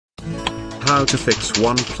How to fix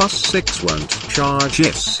OnePlus 6 won't charge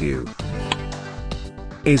issue.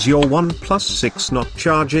 Is your OnePlus 6 not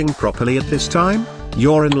charging properly at this time?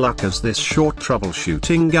 You're in luck, as this short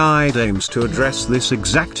troubleshooting guide aims to address this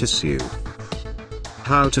exact issue.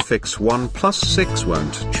 How to fix OnePlus 6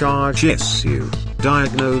 won't charge issue.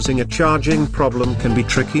 Diagnosing a charging problem can be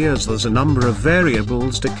tricky, as there's a number of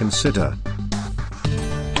variables to consider.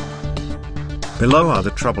 Below are the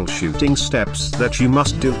troubleshooting steps that you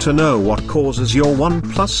must do to know what causes your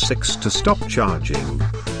OnePlus 6 to stop charging.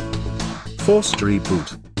 Forced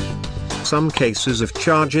reboot. Some cases of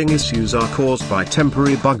charging issues are caused by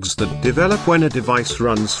temporary bugs that develop when a device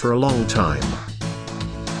runs for a long time.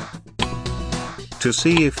 To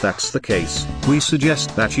see if that's the case, we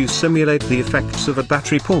suggest that you simulate the effects of a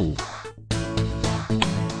battery pull.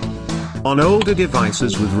 On older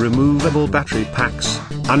devices with removable battery packs,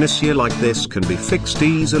 an issue like this can be fixed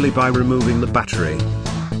easily by removing the battery.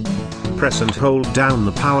 Press and hold down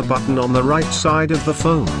the power button on the right side of the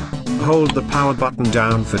phone. Hold the power button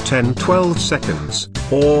down for 10-12 seconds,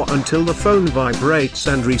 or until the phone vibrates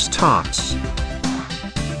and restarts.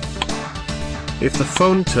 If the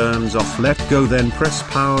phone turns off, let go, then press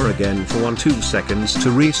power again for 1-2 seconds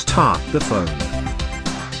to restart the phone.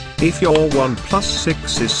 If your OnePlus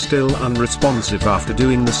 6 is still unresponsive after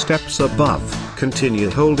doing the steps above, continue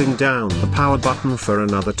holding down the power button for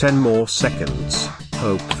another 10 more seconds.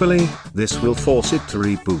 Hopefully, this will force it to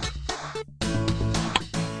reboot.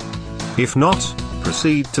 If not,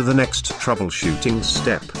 proceed to the next troubleshooting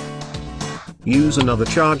step. Use another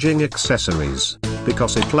charging accessories.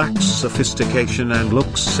 Because it lacks sophistication and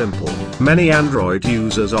looks simple, many Android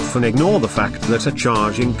users often ignore the fact that a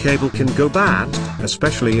charging cable can go bad,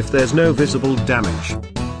 especially if there's no visible damage.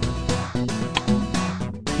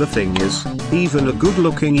 The thing is, even a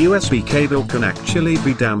good-looking USB cable can actually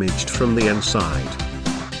be damaged from the inside.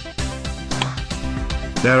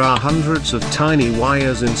 There are hundreds of tiny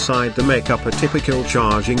wires inside that make up a typical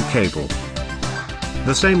charging cable.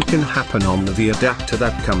 The same can happen on the adapter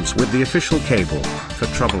that comes with the official cable. For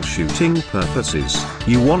troubleshooting purposes,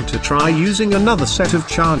 you want to try using another set of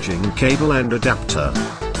charging cable and adapter.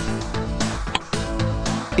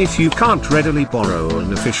 If you can't readily borrow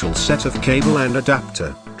an official set of cable and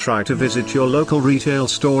adapter, try to visit your local retail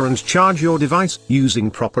store and charge your device using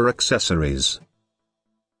proper accessories.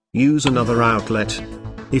 Use another outlet.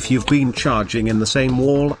 If you've been charging in the same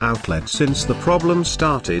wall outlet since the problem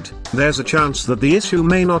started, there's a chance that the issue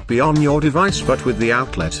may not be on your device but with the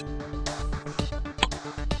outlet.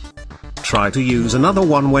 Try to use another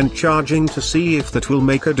one when charging to see if that will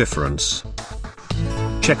make a difference.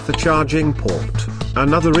 Check the charging port.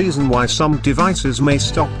 Another reason why some devices may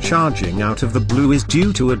stop charging out of the blue is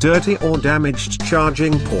due to a dirty or damaged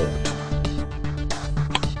charging port.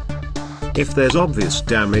 If there's obvious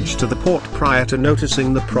damage to the port prior to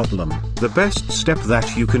noticing the problem, the best step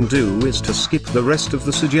that you can do is to skip the rest of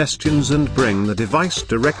the suggestions and bring the device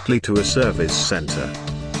directly to a service center.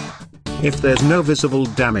 If there's no visible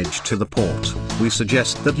damage to the port, we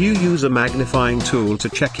suggest that you use a magnifying tool to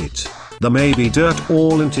check it. There may be dirt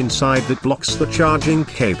or lint inside that blocks the charging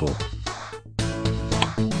cable.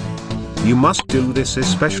 You must do this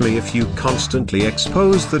especially if you constantly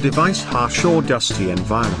expose the device to harsh or dusty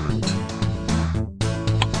environment.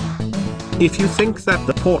 If you think that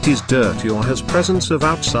the port is dirty or has presence of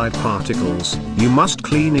outside particles, you must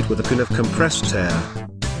clean it with a pin of compressed air.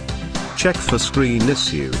 Check for screen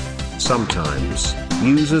issue. Sometimes,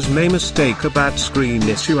 users may mistake a bad screen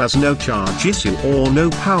issue as no charge issue or no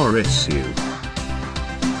power issue.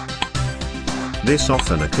 This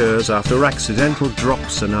often occurs after accidental drop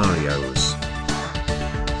scenarios.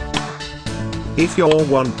 If your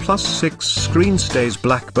OnePlus 6 screen stays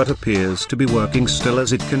black but appears to be working still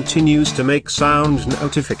as it continues to make sound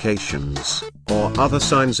notifications, or other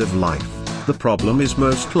signs of life, the problem is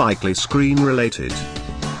most likely screen-related.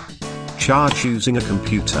 Charge using a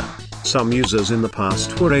computer. Some users in the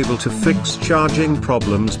past were able to fix charging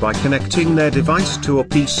problems by connecting their device to a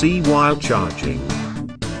PC while charging.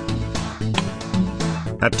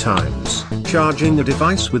 At times, charging a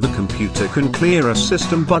device with a computer can clear a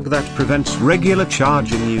system bug that prevents regular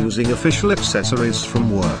charging using official accessories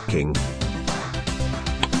from working.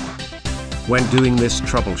 When doing this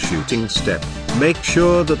troubleshooting step, make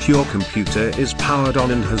sure that your computer is powered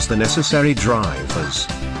on and has the necessary drivers.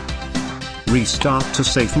 Restart to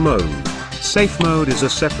safe mode. Safe mode is a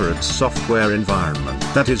separate software environment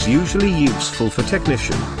that is usually useful for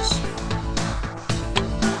technicians.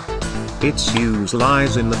 Its use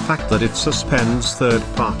lies in the fact that it suspends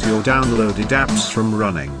third-party or downloaded apps from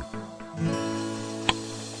running.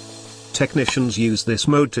 technicians use this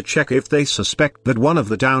mode to check if they suspect that one of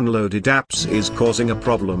the downloaded apps is causing a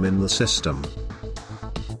problem in the system.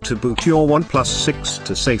 To boot your OnePlus 6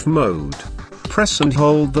 to safe mode, press and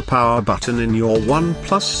hold the power button in your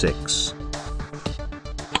OnePlus 6.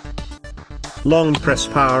 Long press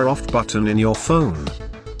power off button in your phone.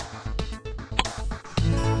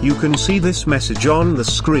 You can see this message on the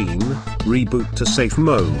screen: reboot to safe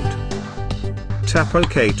mode. Tap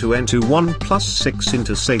OK to enter OnePlus 6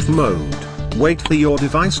 into safe mode. Wait for your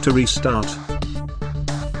device to restart.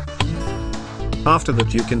 After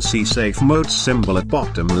that, you can see safe mode symbol at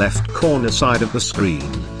bottom left corner side of the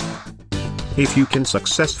screen. If you can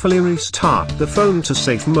successfully restart the phone to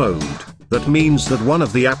safe mode, that means that one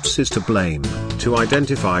of the apps is to blame. To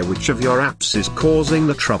identify which of your apps is causing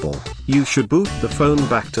the trouble, you should boot the phone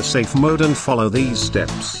back to safe mode and follow these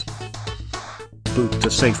steps. Boot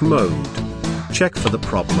to safe mode. Check for the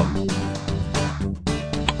problem.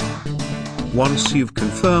 Once you've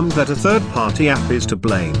confirmed that a third-party app is to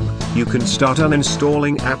blame, you can start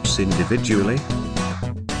uninstalling apps individually.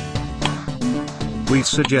 We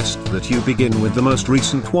suggest that you begin with the most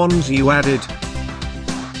recent ones you added.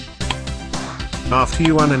 After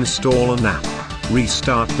you uninstall an app,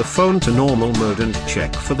 restart the phone to normal mode and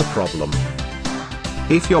check for the problem.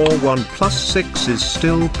 If your OnePlus 6 is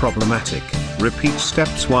still problematic, repeat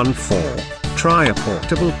steps 1-4. Try a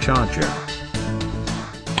portable charger.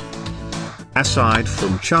 Aside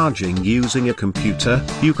from charging using a computer,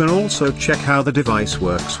 you can also check how the device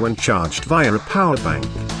works when charged via a power bank.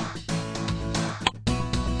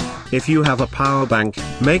 If you have a power bank,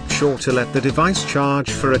 make sure to let the device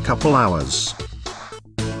charge for a couple hours.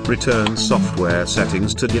 Return software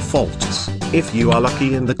settings to defaults. If you are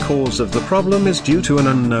lucky and the cause of the problem is due to an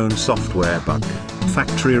unknown software bug,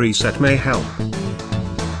 factory reset may help.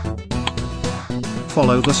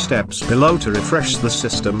 Follow the steps below to refresh the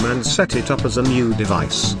system and set it up as a new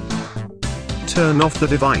device. Turn off the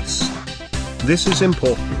device. This is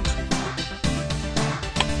important.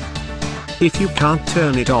 If you can't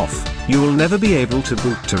turn it off, you will never be able to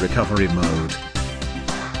boot to recovery mode.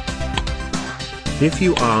 If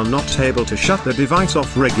you are not able to shut the device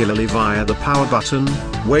off regularly via the power button,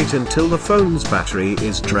 wait until the phone's battery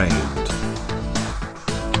is drained.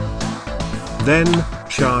 Then,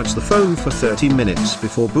 charge the phone for 30 minutes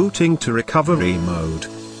before booting to recovery mode.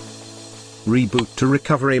 Reboot to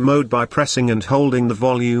recovery mode by pressing and holding the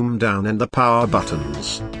volume down and the power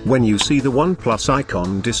buttons. When you see the OnePlus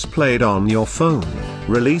icon displayed on your phone,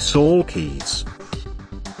 release all keys.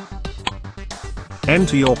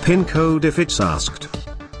 Enter your PIN code if it's asked.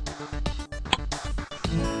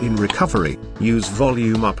 In recovery, use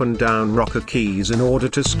volume up and down rocker keys in order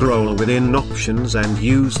to scroll within options and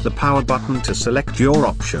use the power button to select your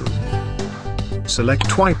option.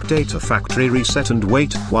 Select Wipe Data Factory Reset and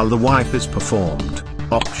wait while the wipe is performed.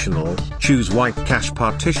 Optional, choose Wipe Cache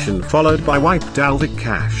Partition followed by Wipe Dalvik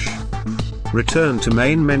Cache. Return to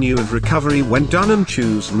main menu of recovery when done and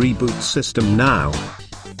choose Reboot System Now.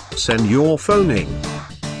 Send your phone in.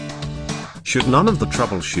 Should none of the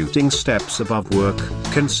troubleshooting steps above work,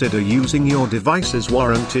 consider using your device's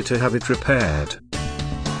warranty to have it repaired.